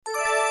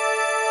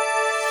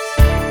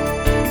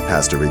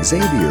Pastor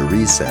Xavier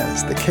Reese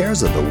says the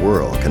cares of the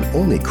world can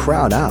only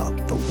crowd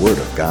out the Word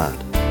of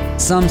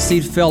God. Some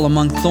seed fell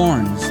among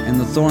thorns, and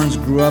the thorns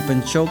grew up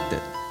and choked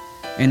it,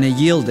 and it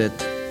yielded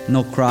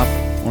no crop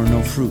or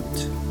no fruit.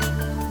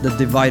 The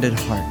divided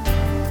heart.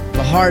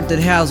 The heart that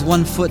has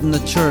one foot in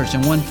the church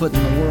and one foot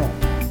in the world.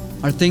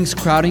 Are things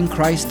crowding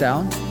Christ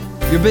out?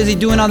 You're busy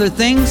doing other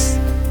things,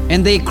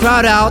 and they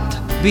crowd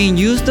out being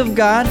used of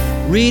God,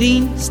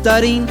 reading,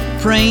 studying,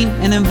 praying,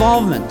 and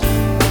involvement.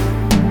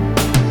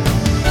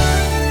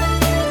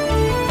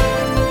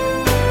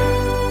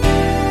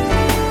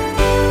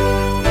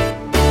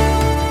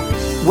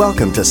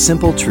 Welcome to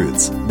Simple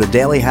Truths, the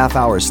daily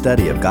half-hour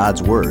study of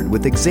God's Word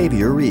with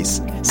Xavier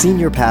Reese,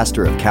 Senior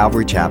Pastor of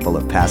Calvary Chapel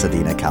of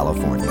Pasadena,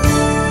 California.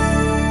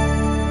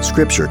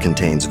 Scripture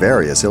contains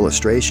various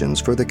illustrations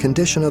for the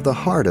condition of the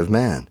heart of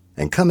man.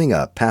 And coming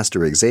up,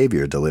 Pastor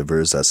Xavier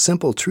delivers a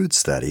simple truth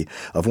study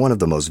of one of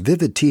the most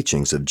vivid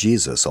teachings of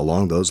Jesus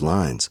along those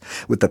lines,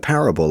 with the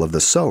parable of the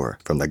sower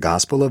from the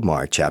Gospel of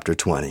Mark, chapter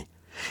 20.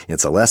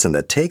 It's a lesson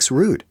that takes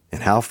root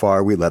in how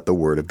far we let the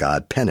Word of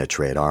God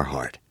penetrate our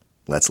heart.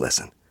 Let's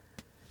listen.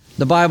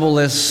 The Bible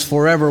is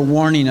forever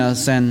warning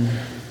us and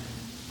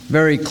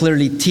very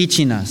clearly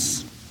teaching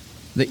us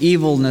the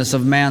evilness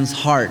of man's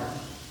heart.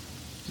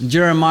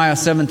 Jeremiah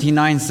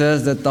 17:9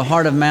 says that the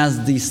heart of man is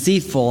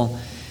deceitful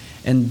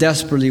and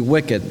desperately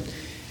wicked.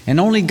 And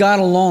only God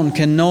alone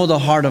can know the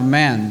heart of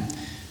man.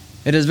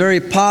 It is very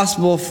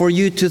possible for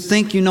you to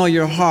think you know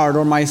your heart,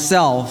 or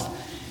myself,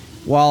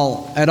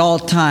 while at all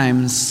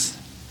times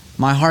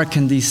my heart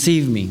can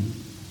deceive me.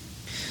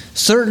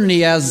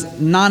 Certainly as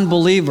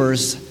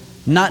non-believers,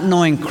 not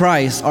knowing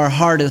Christ, our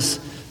heart is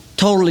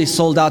totally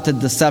sold out to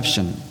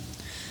deception.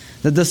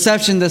 The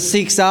deception that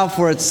seeks out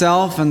for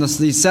itself, and the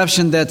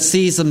deception that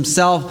sees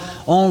himself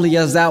only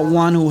as that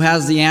one who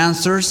has the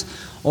answers,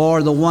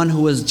 or the one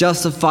who is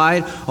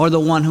justified, or the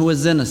one who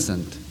is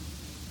innocent.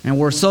 And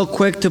we're so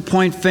quick to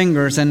point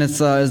fingers, and it's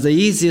the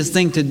easiest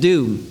thing to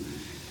do.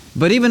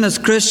 But even as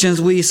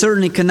Christians, we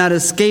certainly cannot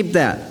escape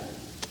that.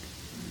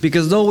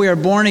 Because though we are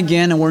born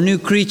again and we're new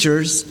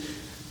creatures,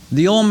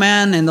 the old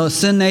man and the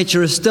sin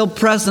nature is still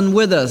present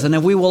with us. And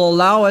if we will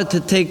allow it to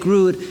take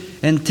root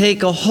and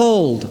take a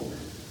hold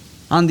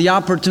on the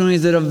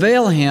opportunities that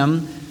avail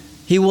him,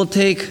 he will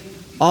take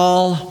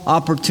all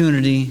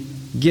opportunity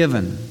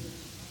given.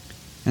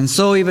 And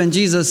so even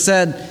Jesus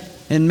said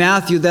in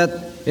Matthew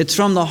that it's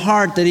from the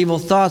heart that evil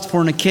thoughts,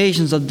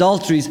 fornications,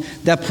 adulteries,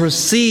 that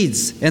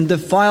proceeds and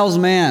defiles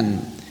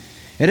man.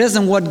 It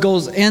isn't what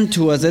goes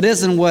into us, it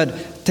isn't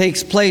what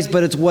takes place,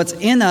 but it's what's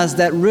in us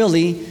that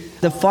really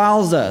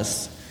defiles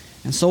us.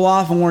 And so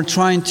often we're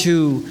trying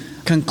to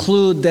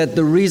conclude that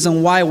the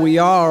reason why we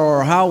are,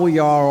 or how we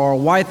are, or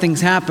why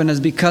things happen is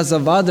because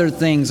of other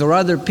things or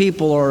other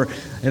people, or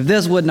if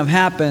this wouldn't have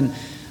happened.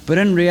 But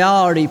in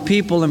reality,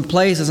 people and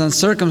places and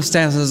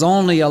circumstances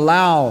only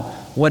allow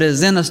what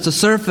is in us to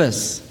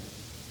surface.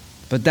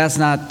 But that's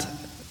not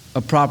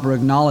a proper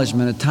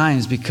acknowledgement at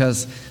times,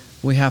 because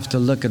we have to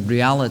look at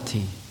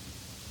reality.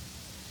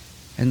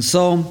 And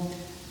so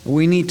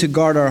we need to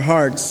guard our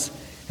hearts.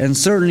 And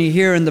certainly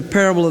here in the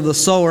parable of the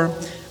sower,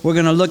 we're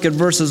going to look at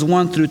verses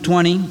 1 through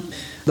 20.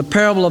 The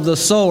parable of the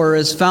sower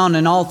is found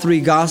in all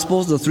three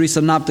Gospels, the three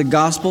synoptic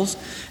Gospels.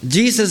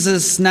 Jesus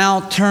is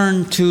now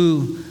turned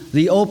to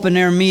the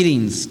open-air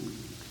meetings.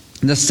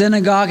 The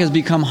synagogue has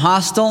become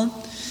hostile.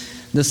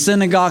 The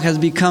synagogue has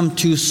become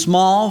too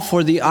small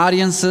for the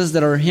audiences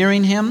that are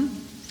hearing him.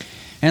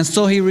 And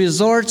so he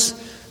resorts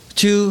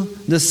to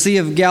the Sea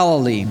of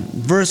Galilee.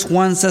 Verse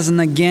 1 says,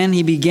 "And again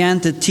he began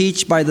to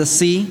teach by the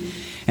sea,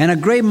 and a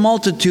great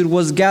multitude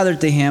was gathered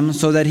to him,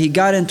 so that he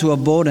got into a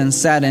boat and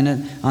sat in it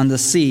on the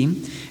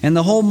sea. And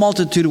the whole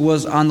multitude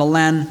was on the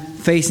land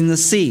facing the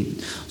sea."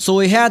 So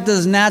we had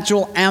this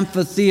natural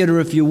amphitheater,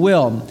 if you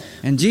will.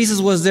 And Jesus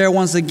was there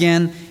once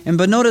again.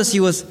 But notice he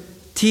was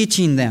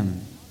teaching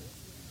them.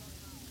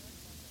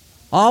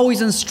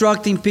 Always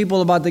instructing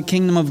people about the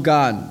kingdom of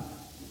God.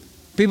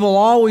 People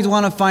always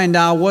want to find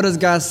out, what does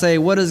God say?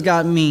 What does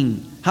God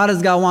mean? How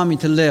does God want me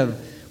to live?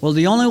 Well,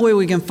 the only way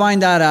we can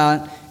find that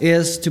out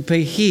is to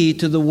pay heed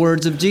to the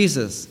words of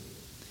Jesus.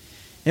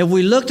 If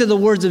we look to the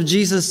words of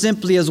Jesus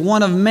simply as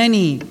one of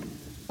many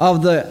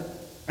of the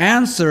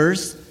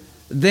answers,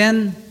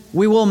 then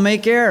we will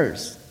make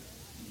errors.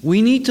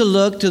 We need to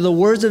look to the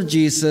words of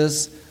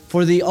Jesus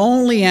for the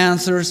only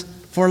answers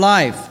for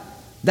life.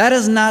 That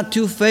is not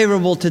too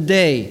favorable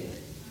today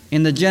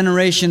in the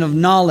generation of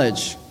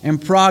knowledge and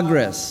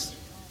progress,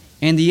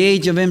 in the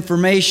age of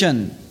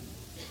information.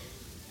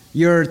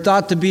 You're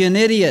thought to be an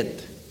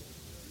idiot,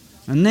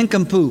 a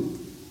nincompoop.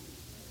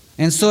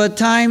 And so at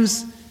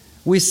times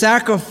we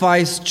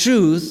sacrifice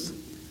truth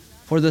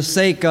for the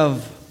sake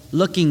of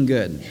looking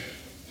good.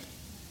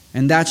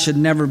 And that should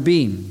never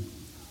be.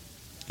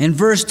 In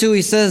verse 2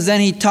 he says,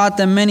 "Then he taught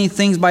them many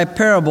things by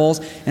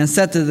parables, and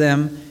said to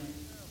them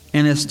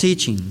in his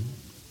teaching."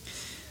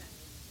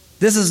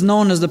 This is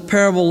known as the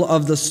parable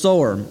of the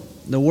sower.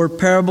 The word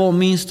parable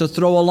means to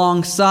throw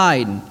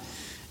alongside.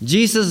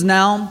 Jesus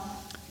now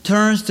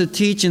turns to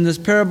teach in this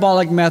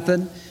parabolic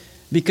method,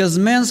 because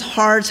men's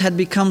hearts had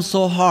become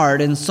so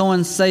hard and so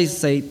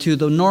insensate to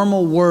the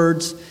normal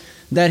words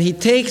that he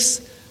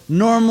takes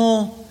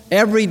normal,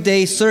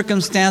 everyday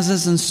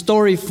circumstances and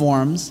story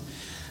forms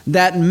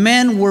that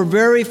men were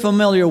very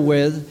familiar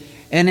with,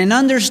 and in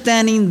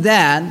understanding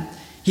that,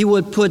 he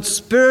would put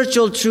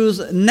spiritual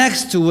truth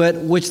next to it,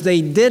 which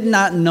they did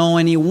not know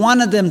and he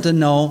wanted them to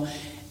know.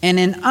 And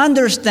in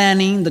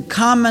understanding the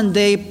common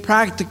day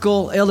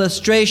practical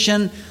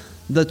illustration,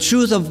 the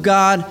truth of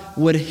God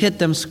would hit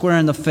them square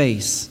in the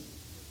face.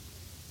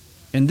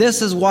 And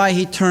this is why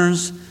he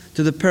turns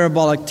to the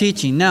parabolic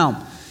teaching.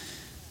 Now,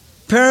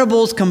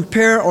 parables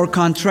compare or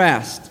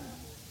contrast.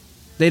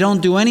 They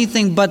don't do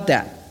anything but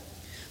that.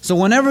 So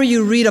whenever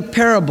you read a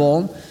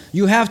parable,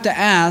 you have to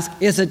ask,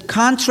 is it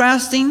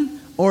contrasting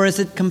or is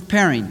it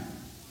comparing?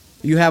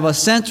 You have a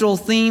central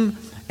theme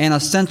and a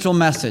central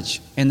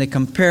message, and they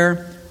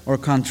compare or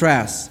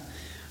contrast.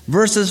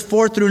 Verses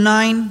 4 through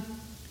 9,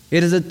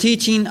 it is a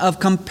teaching of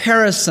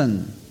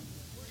comparison.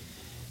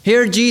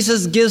 Here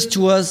Jesus gives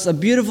to us a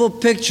beautiful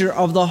picture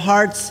of the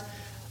hearts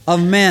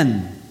of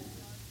men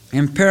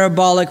in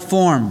parabolic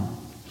form.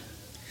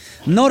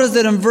 Notice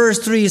that in verse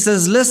 3 he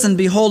says, listen,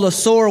 behold, a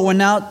sower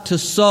went out to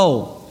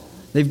sow.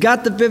 They've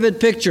got the vivid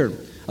picture,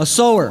 a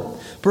sower.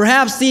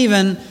 Perhaps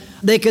even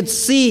they could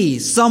see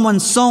someone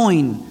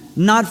sowing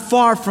not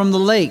far from the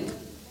lake.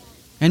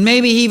 And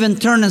maybe he even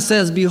turned and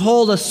says,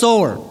 behold, a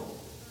sower.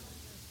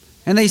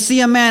 And they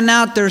see a man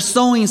out there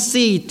sowing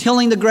seed,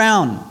 tilling the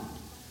ground.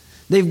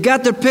 They've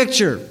got their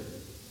picture.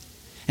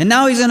 And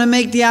now he's going to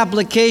make the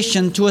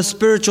application to a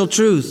spiritual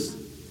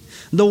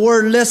truth. The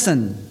word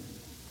listen.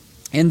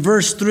 In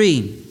verse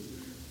 3,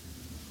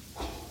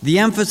 the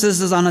emphasis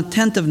is on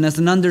attentiveness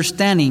and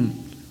understanding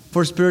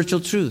for spiritual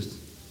truth.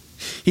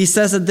 He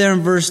says it there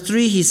in verse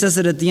 3. He says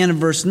it at the end of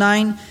verse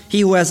 9. He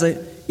who has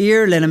an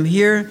ear, let him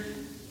hear.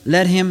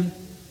 Let him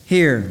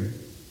hear.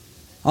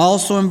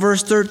 Also in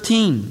verse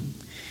 13,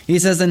 he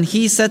says, and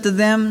he said to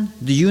them,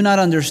 do you not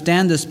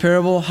understand this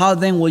parable? How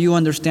then will you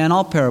understand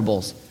all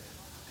parables?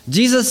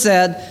 Jesus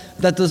said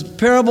that the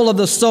parable of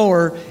the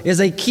sower is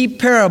a key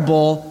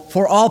parable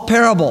for all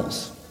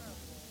parables.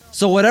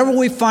 So whatever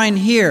we find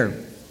here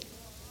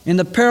in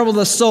the parable of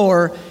the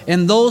sower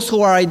and those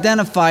who are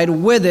identified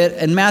with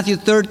it in Matthew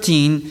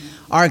 13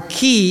 are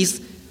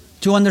keys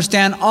to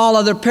understand all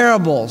other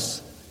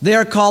parables. They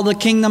are called the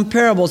kingdom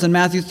parables in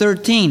Matthew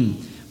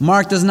 13.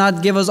 Mark does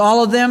not give us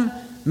all of them.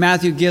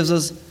 Matthew gives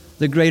us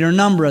the greater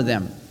number of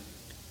them.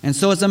 And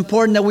so it's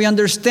important that we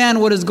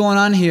understand what is going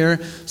on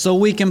here so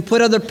we can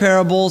put other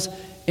parables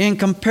in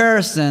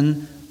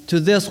comparison to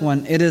this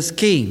one. It is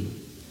key.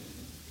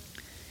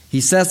 He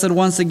says it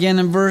once again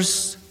in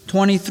verse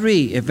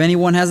 23. If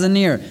anyone has an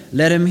ear,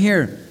 let him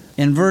hear.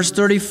 In verse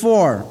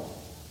 34,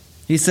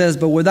 he says,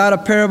 but without a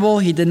parable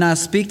he did not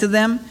speak to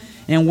them.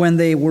 And when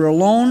they were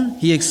alone,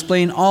 he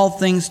explained all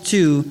things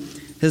to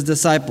his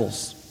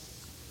disciples.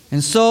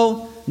 And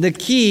so the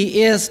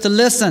key is to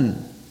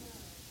listen.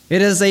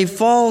 It is a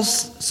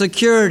false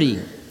security.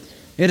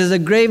 It is a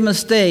grave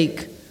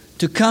mistake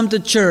to come to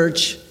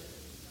church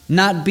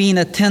not being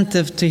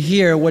attentive to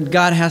hear what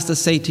God has to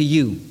say to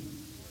you.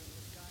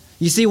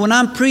 You see, when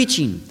I'm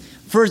preaching,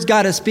 first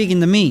God is speaking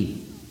to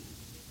me,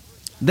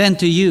 then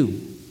to you.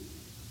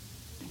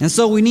 And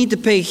so we need to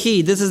pay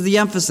heed. This is the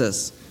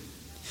emphasis.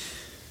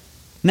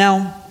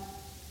 Now,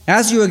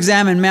 as you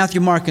examine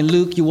Matthew, Mark, and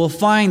Luke, you will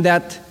find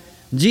that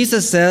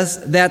Jesus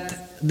says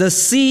that the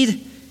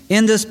seed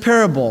in this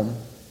parable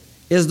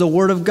is the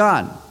Word of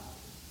God.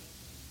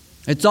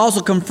 It's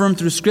also confirmed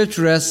through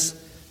Scripture as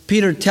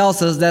Peter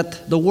tells us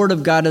that the Word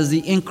of God is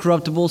the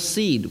incorruptible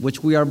seed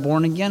which we are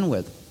born again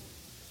with.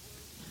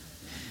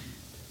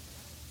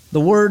 The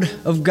Word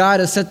of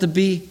God is said to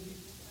be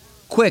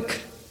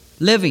quick,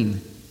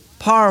 living,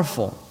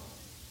 powerful,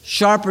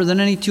 sharper than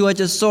any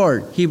two-edged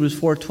sword, Hebrews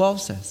 4:12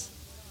 says.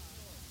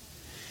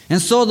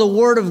 And so the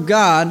Word of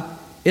God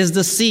is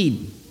the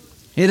seed.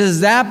 It is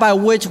that by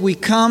which we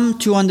come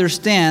to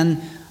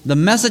understand the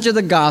message of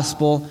the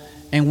gospel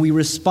and we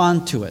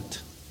respond to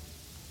it.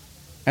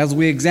 As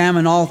we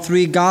examine all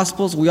three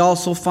gospels, we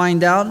also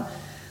find out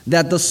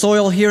that the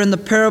soil here in the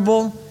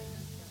parable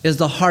is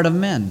the heart of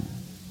men.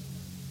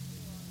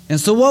 And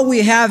so what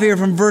we have here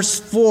from verse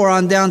 4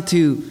 on down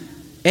to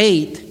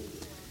 8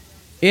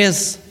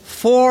 is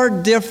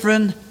 4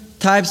 different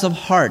types of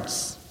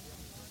hearts.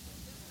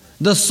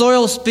 The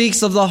soil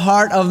speaks of the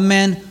heart of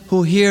men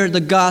who hear the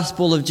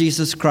gospel of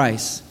Jesus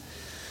Christ.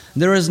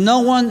 There is no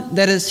one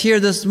that is here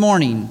this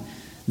morning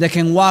that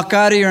can walk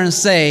out of here and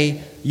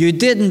say, you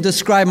didn't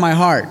describe my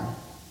heart.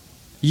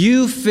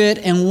 You fit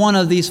in one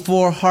of these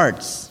 4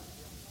 hearts.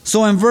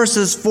 So in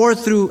verses 4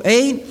 through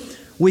 8,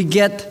 we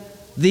get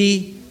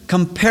the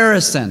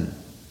comparison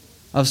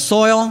of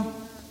soil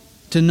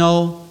to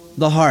know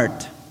the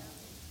heart.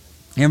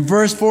 In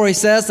verse 4 he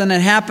says, and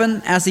it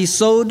happened as he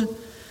sowed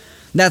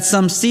that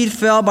some seed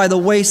fell by the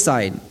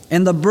wayside,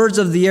 and the birds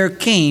of the air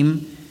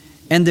came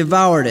and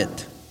devoured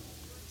it.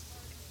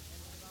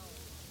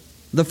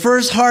 The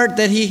first heart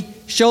that he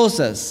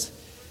shows us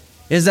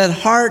is that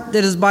heart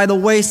that is by the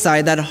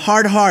wayside, that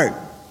hard heart.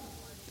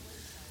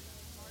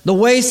 The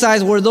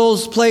waysides were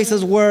those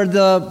places where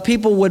the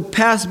people would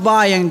pass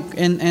by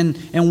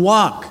and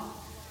walk.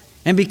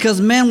 And because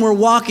men were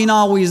walking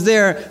always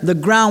there, the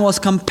ground was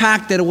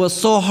compacted. It was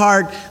so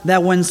hard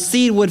that when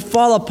seed would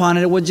fall upon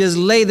it, it would just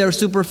lay there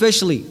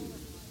superficially.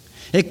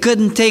 It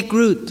couldn't take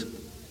root.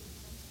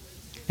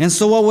 And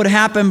so what would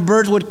happen?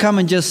 Birds would come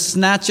and just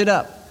snatch it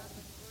up.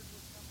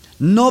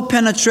 No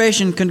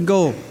penetration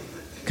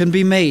can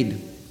be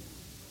made.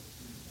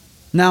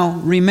 Now,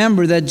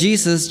 remember that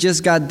Jesus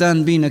just got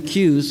done being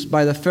accused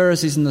by the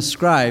Pharisees and the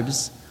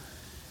scribes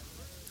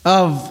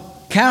of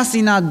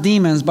casting out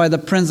demons by the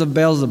prince of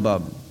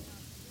Beelzebub.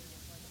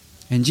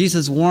 And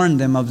Jesus warned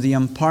them of the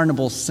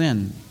unpardonable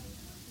sin.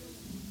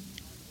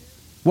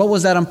 What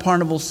was that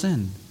unpardonable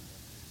sin?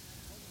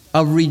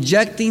 Of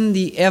rejecting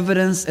the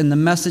evidence and the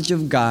message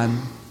of God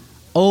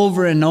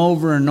over and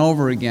over and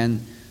over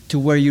again, to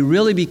where you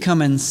really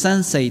become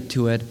insensate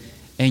to it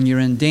and you're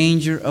in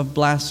danger of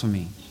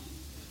blasphemy.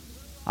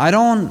 I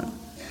don't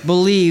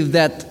believe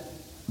that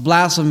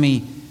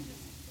blasphemy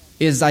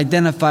is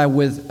identified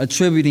with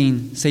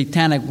attributing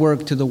satanic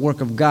work to the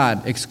work of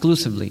God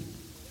exclusively.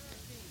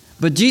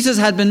 But Jesus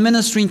had been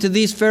ministering to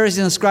these Pharisees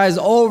and scribes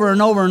over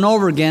and over and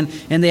over again,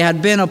 and they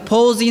had been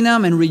opposing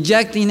him and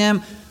rejecting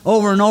him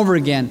over and over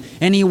again.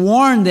 And he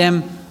warned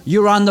them,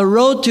 you're on the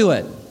road to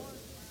it.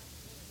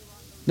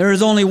 There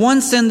is only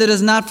one sin that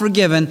is not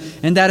forgiven,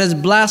 and that is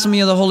blasphemy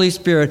of the Holy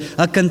Spirit,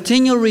 a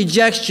continual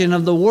rejection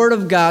of the Word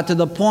of God to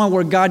the point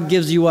where God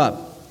gives you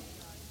up.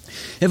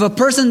 If a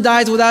person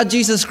dies without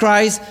Jesus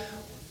Christ,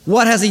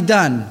 what has he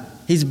done?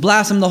 He's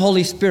blasphemed the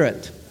Holy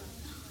Spirit.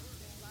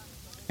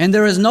 And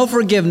there is no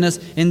forgiveness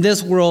in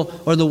this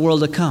world or the world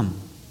to come.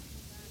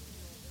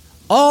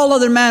 All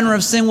other manner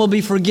of sin will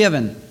be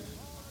forgiven.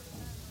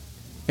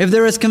 If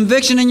there is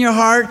conviction in your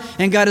heart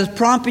and God is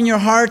prompting your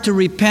heart to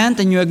repent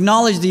and you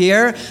acknowledge the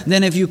error,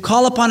 then if you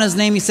call upon His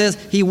name, He says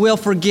He will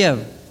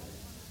forgive.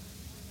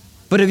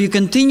 But if you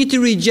continue to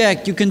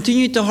reject, you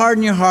continue to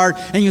harden your heart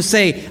and you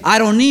say, I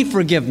don't need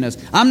forgiveness,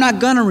 I'm not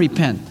going to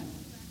repent,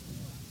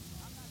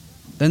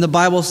 then the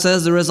Bible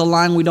says there is a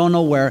line we don't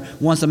know where.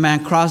 Once a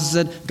man crosses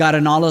it, God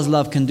in all His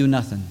love can do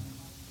nothing.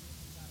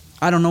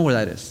 I don't know where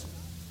that is.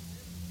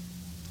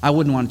 I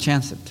wouldn't want to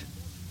chance it.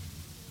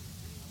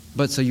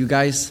 But so you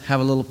guys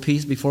have a little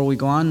peace before we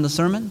go on in the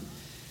sermon.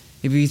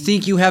 If you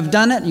think you have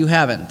done it, you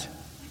haven't.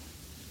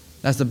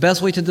 That's the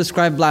best way to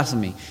describe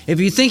blasphemy. If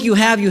you think you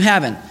have, you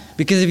haven't.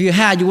 Because if you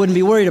had, you wouldn't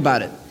be worried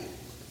about it.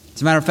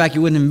 As a matter of fact,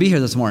 you wouldn't even be here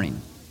this morning.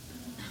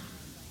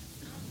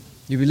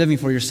 You'd be living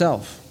for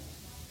yourself.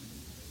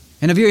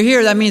 And if you're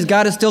here, that means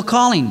God is still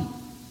calling.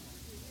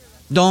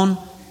 Don't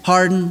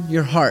harden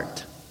your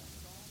heart.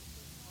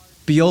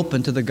 Be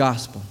open to the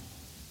gospel.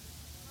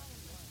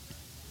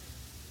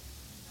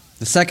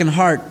 The second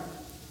heart,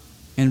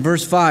 in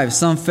verse 5,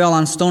 some fell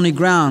on stony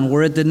ground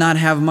where it did not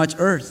have much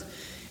earth.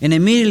 And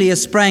immediately it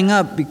sprang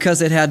up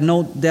because it had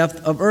no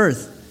depth of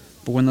earth.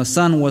 But when the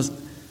sun was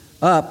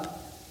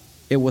up,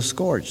 it was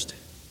scorched.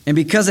 And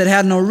because it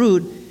had no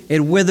root, it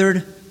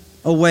withered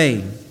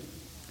away.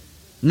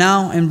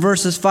 Now in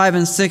verses 5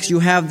 and 6, you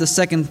have the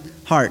second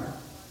heart,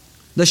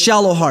 the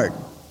shallow heart.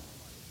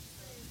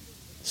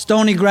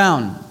 Stony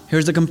ground.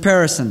 Here's the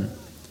comparison.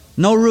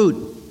 No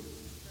root.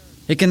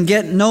 It can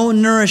get no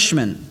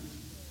nourishment.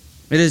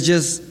 It is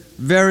just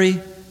very,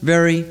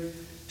 very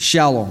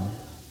shallow.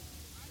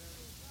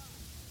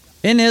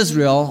 In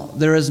Israel,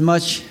 there is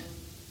much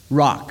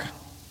rock.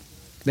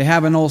 They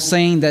have an old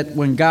saying that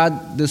when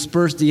God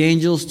dispersed the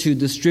angels to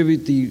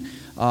distribute the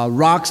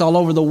rocks all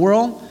over the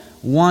world,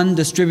 one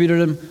distributed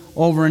them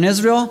over in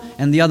Israel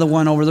and the other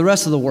one over the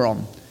rest of the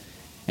world.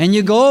 And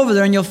you go over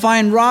there and you'll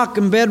find rock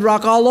and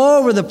bedrock all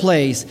over the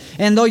place.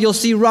 And though you'll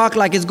see rock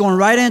like it's going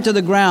right into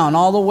the ground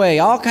all the way,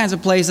 all kinds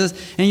of places,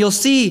 and you'll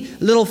see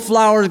little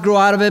flowers grow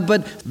out of it,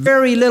 but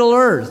very little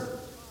earth.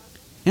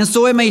 And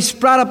so it may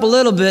sprout up a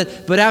little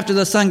bit, but after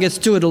the sun gets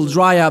to it, it'll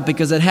dry up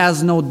because it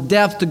has no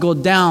depth to go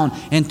down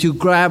and to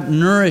grab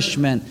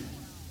nourishment.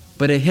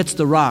 But it hits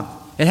the rock.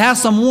 It has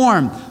some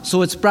warmth,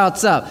 so it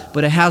sprouts up,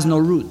 but it has no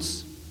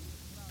roots.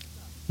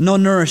 No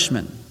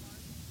nourishment.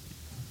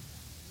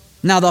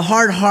 Now, the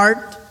hard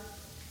heart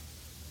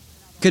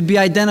could be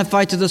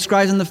identified to the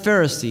scribes and the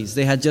Pharisees.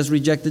 They had just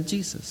rejected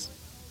Jesus.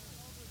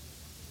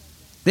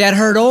 They had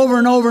heard over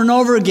and over and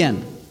over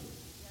again.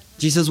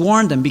 Jesus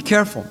warned them, be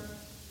careful.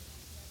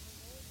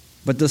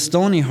 But the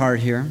stony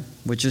heart here,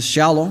 which is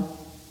shallow,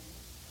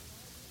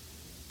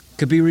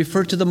 could be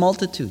referred to the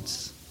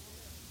multitudes.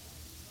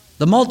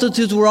 The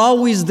multitudes were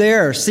always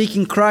there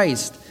seeking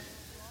Christ,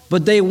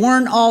 but they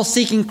weren't all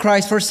seeking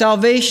Christ for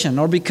salvation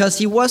or because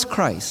He was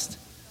Christ.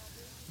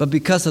 But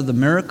because of the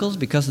miracles,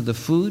 because of the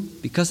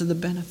food, because of the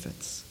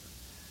benefits.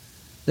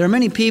 There are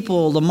many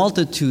people, the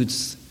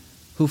multitudes,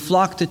 who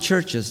flock to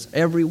churches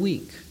every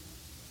week.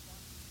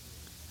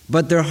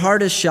 But their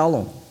heart is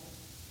shallow.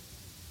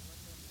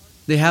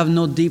 They have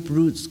no deep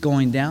roots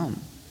going down.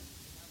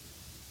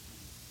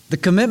 The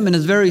commitment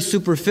is very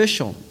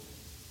superficial.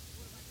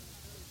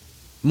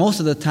 Most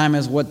of the time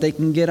is what they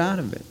can get out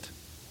of it.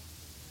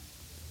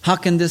 How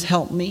can this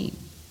help me?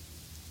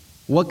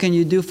 What can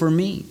you do for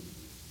me?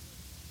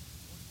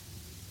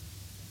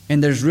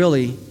 And there's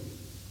really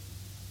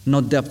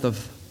no depth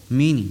of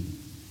meaning.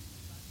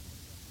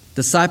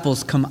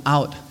 Disciples come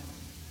out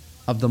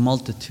of the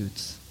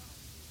multitudes.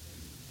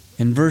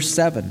 In verse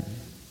 7,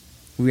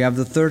 we have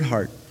the third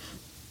heart.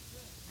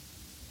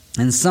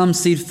 And some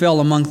seed fell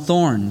among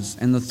thorns,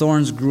 and the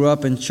thorns grew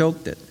up and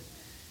choked it,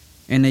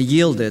 and it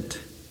yielded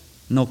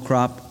no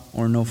crop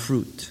or no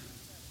fruit.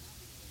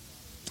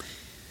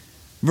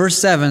 Verse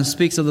 7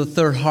 speaks of the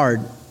third heart,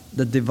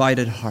 the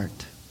divided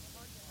heart.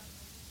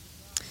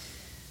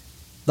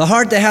 The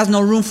heart that has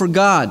no room for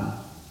God.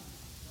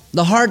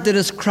 The heart that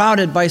is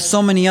crowded by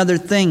so many other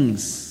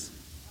things.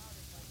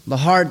 The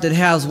heart that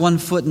has one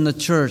foot in the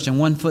church and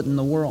one foot in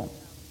the world.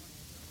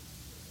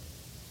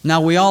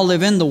 Now we all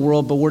live in the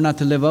world, but we're not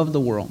to live of the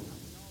world.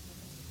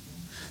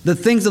 The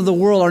things of the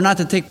world are not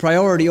to take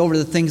priority over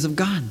the things of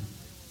God.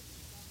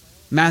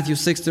 Matthew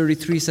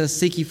 6:33 says,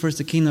 "Seek ye first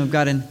the kingdom of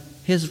God and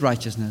His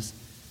righteousness.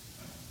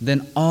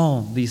 Then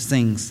all these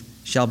things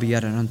shall be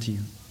added unto you."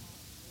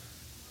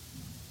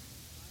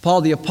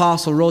 Paul the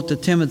Apostle wrote to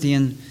Timothy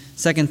in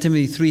 2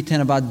 Timothy 3:10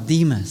 about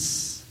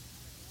Demas.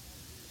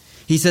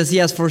 He says, "He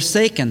has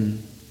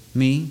forsaken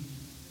me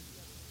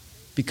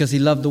because he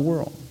loved the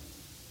world."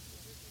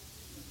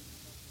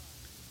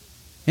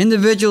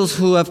 Individuals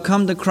who have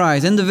come to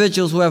Christ,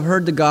 individuals who have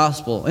heard the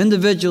gospel,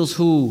 individuals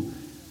who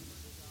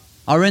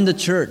are in the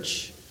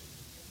church,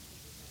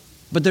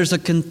 but there's a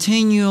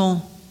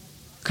continual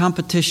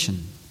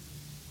competition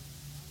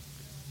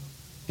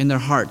in their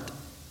heart.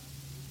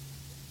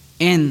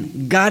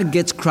 And God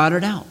gets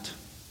crowded out.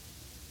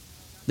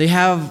 They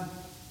have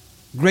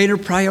greater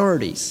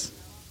priorities.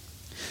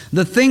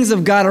 The things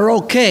of God are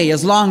okay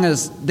as long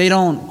as they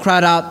don't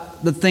crowd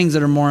out the things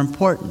that are more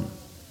important.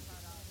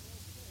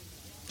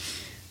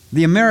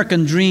 The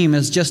American dream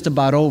is just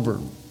about over.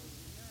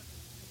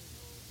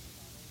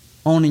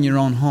 Owning your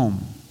own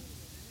home.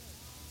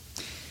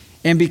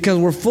 And because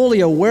we're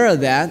fully aware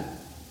of that,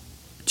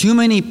 too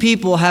many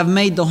people have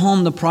made the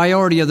home the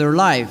priority of their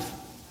life,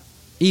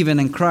 even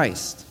in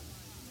Christ.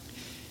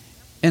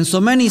 And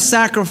so many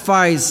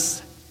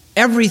sacrifice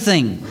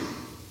everything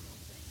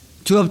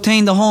to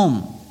obtain the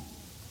home.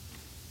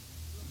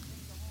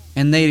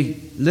 And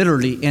they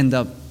literally end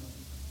up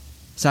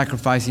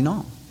sacrificing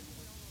all.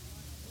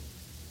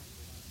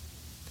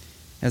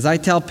 As I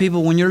tell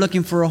people, when you're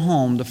looking for a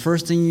home, the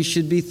first thing you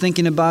should be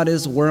thinking about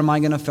is, where am I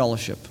going to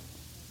fellowship?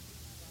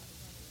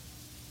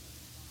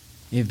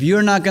 If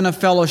you're not going to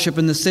fellowship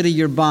in the city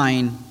you're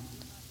buying,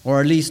 or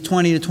at least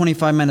 20 to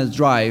 25 minutes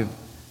drive,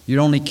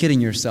 you're only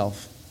kidding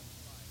yourself.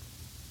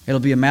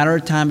 It'll be a matter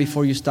of time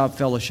before you stop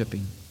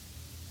fellowshipping.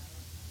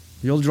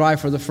 You'll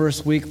drive for the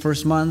first week,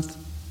 first month,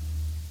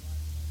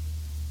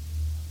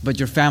 but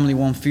your family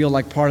won't feel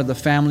like part of the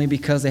family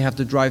because they have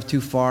to drive too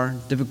far.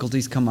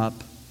 Difficulties come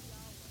up.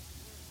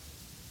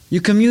 You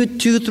commute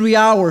 2-3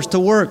 hours to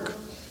work.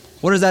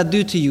 What does that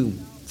do to you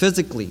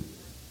physically?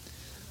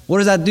 What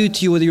does that do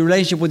to you with your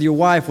relationship with your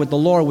wife, with the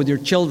Lord, with your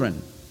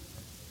children?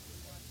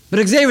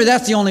 But Xavier,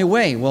 that's the only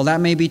way. Well,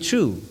 that may be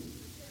true.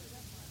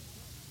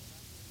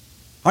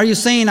 Are you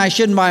saying I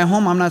shouldn't buy a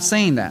home? I'm not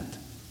saying that.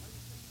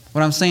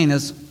 What I'm saying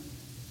is,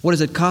 what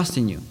is it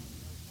costing you?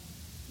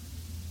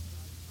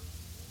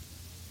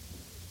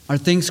 Are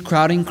things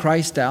crowding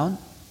Christ out?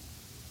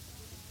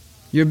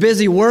 You're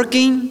busy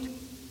working,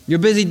 you're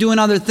busy doing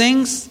other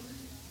things,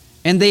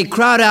 and they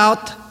crowd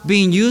out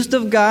being used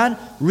of God,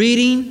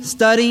 reading,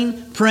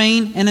 studying,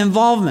 praying, and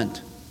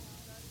involvement.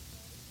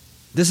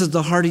 This is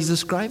the heart he's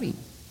describing.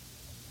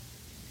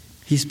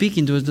 He's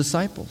speaking to his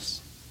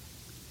disciples.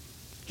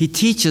 He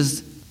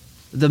teaches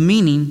the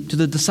meaning to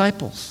the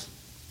disciples.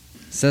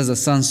 It says the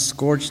sun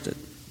scorched it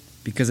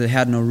because it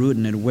had no root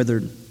and it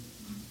withered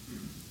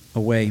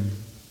away.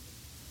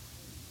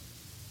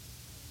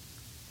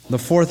 The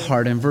fourth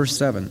heart in verse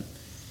 7.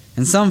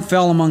 And some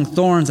fell among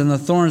thorns, and the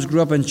thorns grew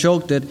up and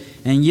choked it,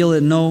 and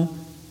yielded no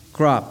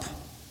crop.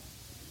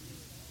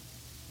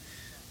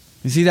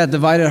 You see that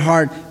divided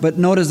heart, but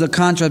notice the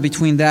contrast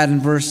between that and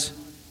verse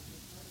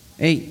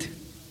 8.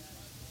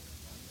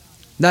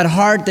 That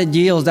heart that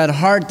yields, that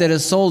heart that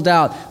is sold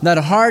out, that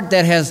heart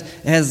that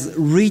has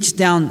reached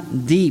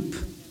down deep.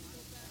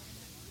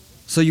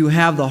 So you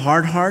have the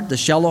hard heart, the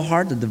shallow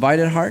heart, the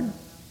divided heart,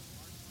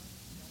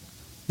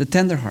 the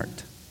tender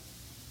heart.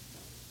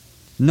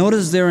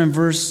 Notice there in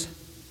verse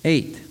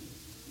 8,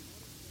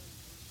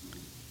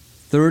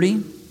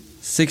 30,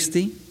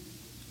 60,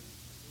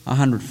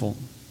 100-fold.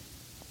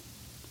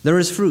 There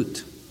is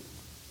fruit.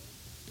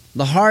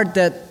 The heart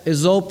that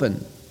is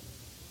open,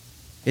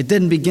 it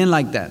didn't begin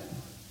like that.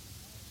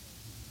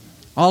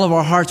 All of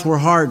our hearts were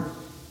hard,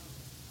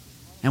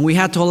 and we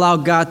had to allow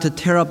God to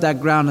tear up that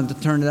ground and to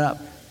turn it up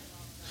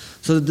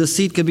so that the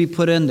seed could be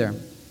put in there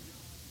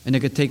and it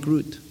could take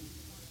root.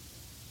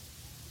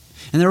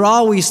 And there are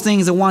always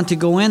things that want to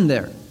go in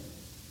there.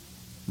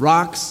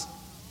 Rocks,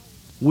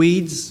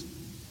 weeds,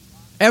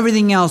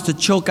 everything else to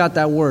choke out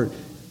that word.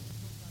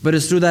 But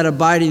it's through that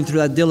abiding, through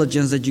that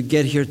diligence that you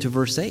get here to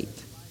verse 8.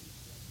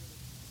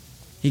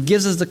 He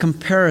gives us the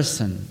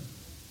comparison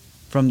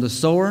from the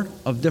sower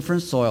of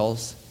different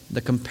soils,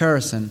 the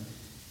comparison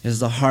is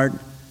the heart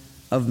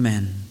of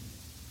men.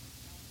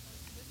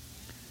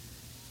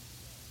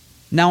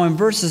 Now in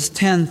verses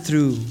 10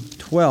 through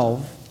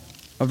 12,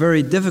 a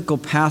very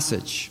difficult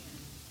passage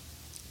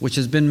which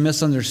has been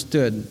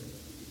misunderstood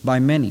by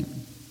many.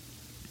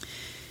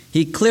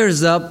 He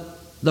clears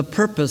up the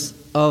purpose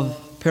of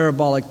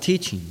parabolic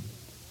teaching.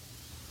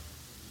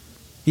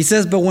 He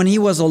says, "But when he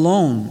was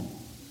alone,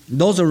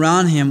 those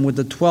around him with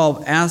the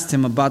 12 asked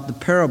him about the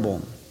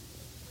parable.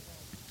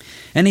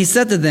 And he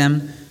said to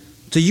them,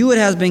 'To you it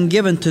has been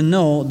given to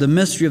know the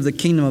mystery of the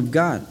kingdom of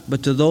God,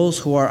 but to those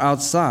who are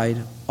outside,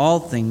 all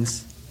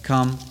things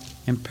come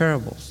in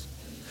parables,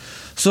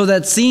 so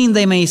that seeing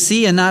they may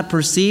see and not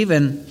perceive,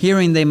 and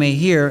hearing they may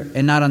hear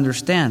and not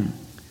understand,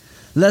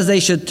 lest they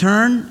should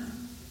turn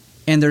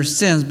and their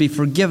sins be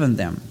forgiven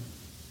them.'"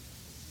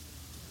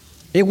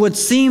 It would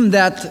seem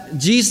that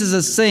Jesus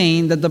is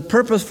saying that the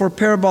purpose for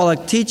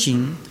parabolic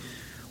teaching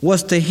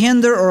was to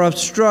hinder or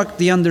obstruct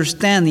the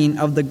understanding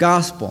of the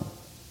gospel.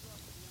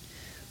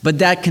 But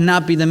that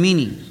cannot be the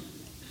meaning.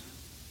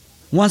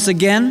 Once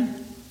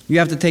again, you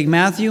have to take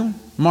Matthew,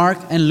 Mark,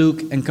 and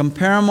Luke and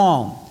compare them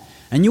all.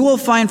 And you will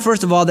find,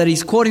 first of all, that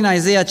he's quoting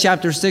Isaiah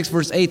chapter 6,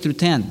 verse 8 through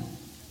 10.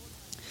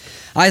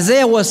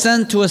 Isaiah was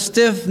sent to a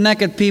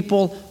stiff-necked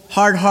people,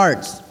 hard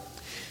hearts.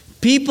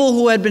 People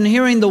who had been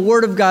hearing the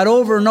word of God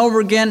over and over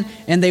again,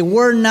 and they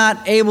were not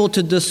able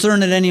to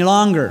discern it any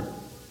longer.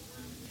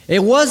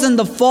 It wasn't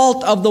the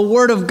fault of the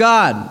word of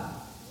God.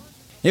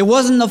 It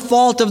wasn't the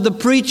fault of the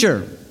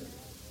preacher.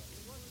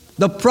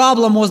 The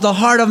problem was the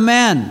heart of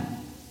man.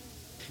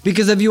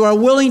 Because if you are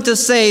willing to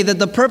say that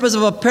the purpose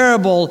of a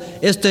parable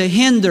is to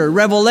hinder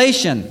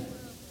revelation,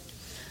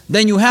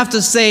 then you have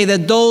to say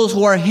that those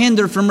who are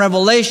hindered from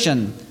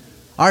revelation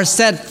are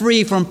set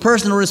free from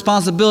personal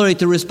responsibility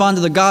to respond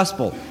to the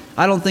gospel.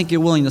 I don't think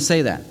you're willing to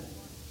say that.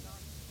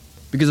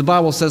 Because the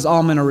Bible says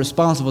all men are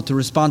responsible to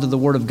respond to the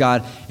word of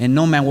God, and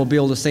no man will be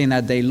able to say in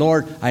that day,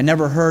 "Lord, I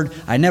never heard,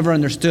 I never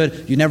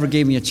understood, you never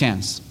gave me a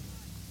chance."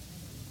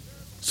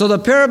 So the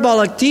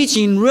parabolic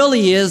teaching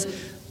really is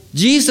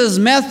Jesus'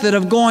 method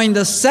of going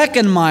the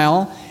second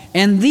mile,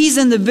 and these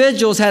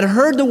individuals had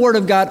heard the word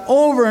of God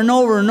over and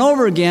over and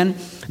over again,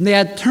 and they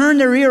had turned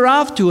their ear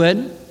off to it.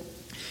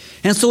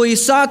 And so he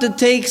sought to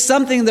take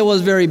something that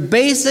was very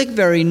basic,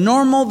 very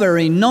normal,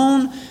 very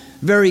known,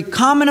 very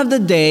common of the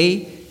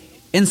day,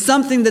 and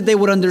something that they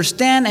would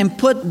understand, and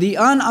put the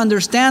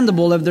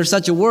ununderstandable, if there's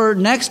such a word,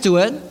 next to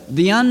it,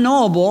 the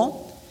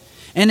unknowable.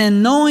 And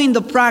in knowing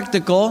the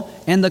practical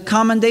and the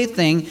common day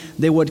thing,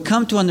 they would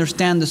come to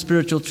understand the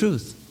spiritual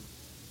truth.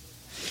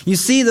 You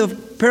see, the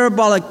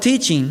parabolic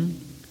teaching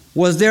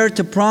was there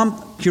to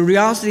prompt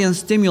curiosity and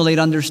stimulate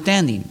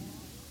understanding.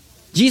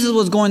 Jesus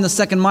was going the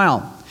second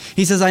mile.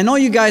 He says, "I know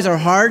you guys are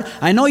hard.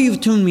 I know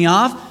you've tuned me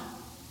off,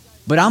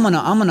 but I'm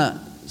gonna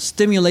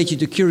stimulate you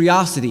to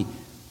curiosity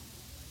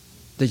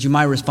that you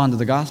might respond to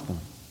the gospel."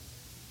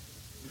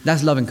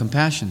 That's love and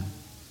compassion.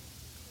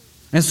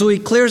 And so he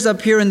clears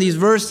up here in these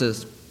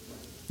verses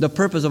the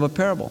purpose of a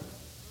parable.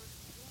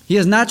 He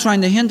is not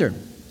trying to hinder.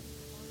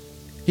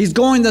 He's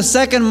going the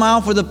second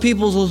mile for the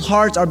people whose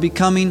hearts are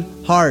becoming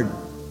hard.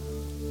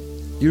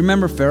 You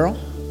remember Pharaoh?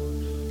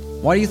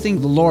 Why do you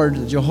think the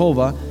Lord,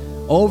 Jehovah,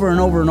 over and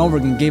over and over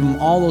again gave him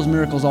all those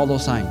miracles, all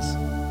those signs?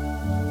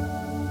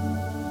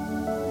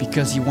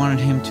 Because he wanted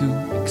him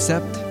to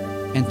accept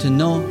and to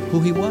know who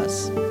he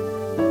was.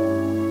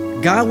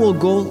 God will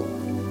go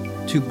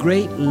to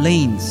great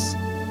lengths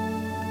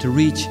to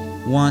reach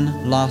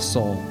one lost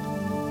soul.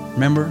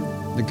 Remember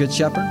the Good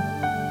Shepherd?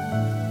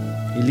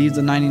 He leaves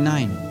the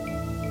 99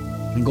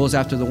 and goes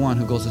after the one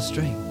who goes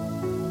astray.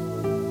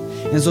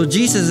 And so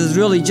Jesus is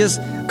really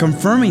just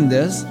confirming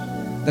this,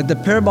 that the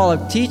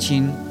parabolic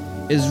teaching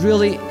is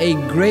really a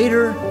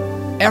greater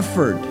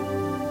effort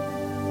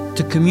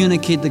to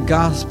communicate the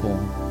gospel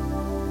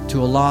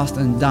to a lost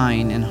and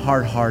dying and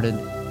hard-hearted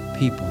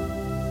people.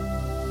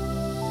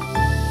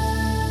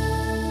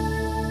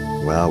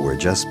 Well, we're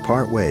just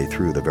partway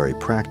through the very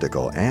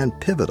practical and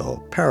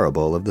pivotal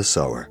parable of the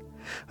sower,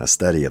 a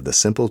study of the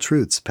simple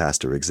truths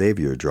Pastor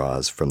Xavier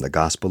draws from the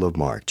Gospel of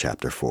Mark,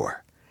 chapter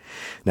 4.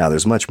 Now,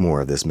 there's much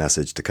more of this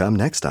message to come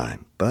next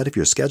time, but if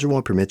your schedule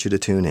won't permit you to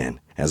tune in,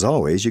 as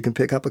always, you can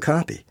pick up a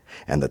copy.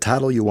 And the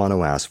title you want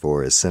to ask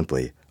for is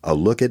simply A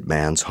Look at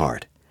Man's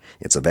Heart.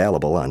 It's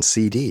available on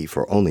CD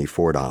for only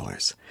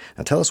 $4.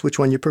 Now, tell us which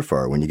one you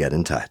prefer when you get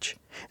in touch.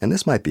 And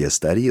this might be a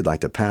study you'd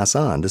like to pass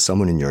on to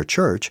someone in your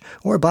church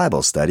or a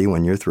Bible study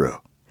when you're through.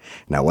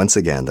 Now, once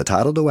again, the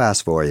title to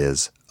ask for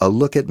is A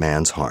Look at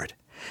Man's Heart,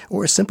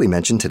 or simply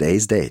mention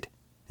today's date.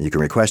 You can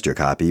request your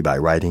copy by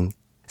writing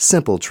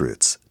Simple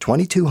Truths,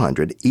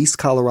 2200 East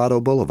Colorado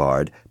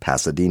Boulevard,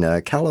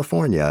 Pasadena,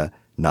 California,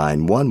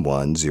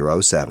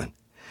 91107.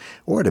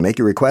 Or to make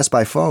your request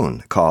by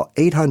phone, call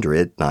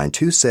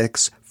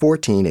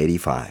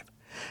 800-926-1485.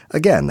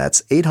 Again,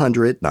 that's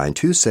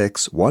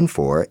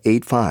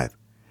 800-926-1485.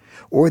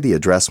 Or the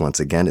address once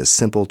again is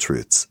Simple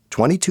Truths,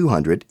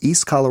 2200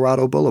 East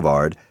Colorado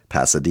Boulevard,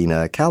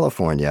 Pasadena,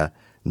 California,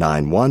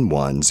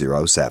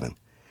 91107.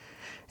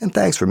 And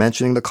thanks for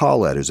mentioning the call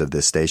letters of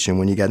this station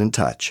when you get in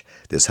touch.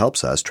 This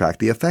helps us track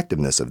the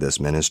effectiveness of this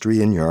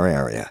ministry in your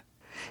area.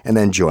 And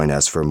then join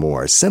us for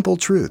more Simple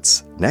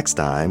Truths next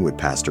time with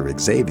Pastor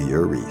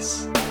Xavier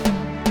Reese.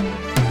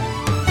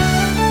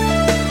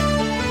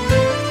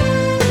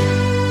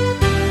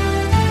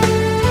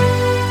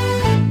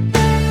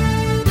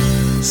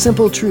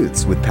 Simple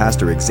Truths with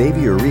Pastor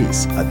Xavier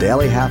Reese, a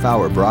daily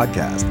half-hour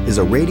broadcast, is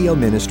a radio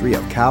ministry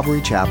of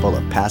Calvary Chapel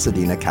of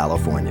Pasadena,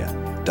 California.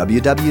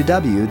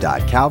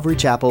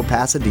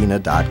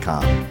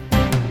 www.calvarychapelpasadena.com.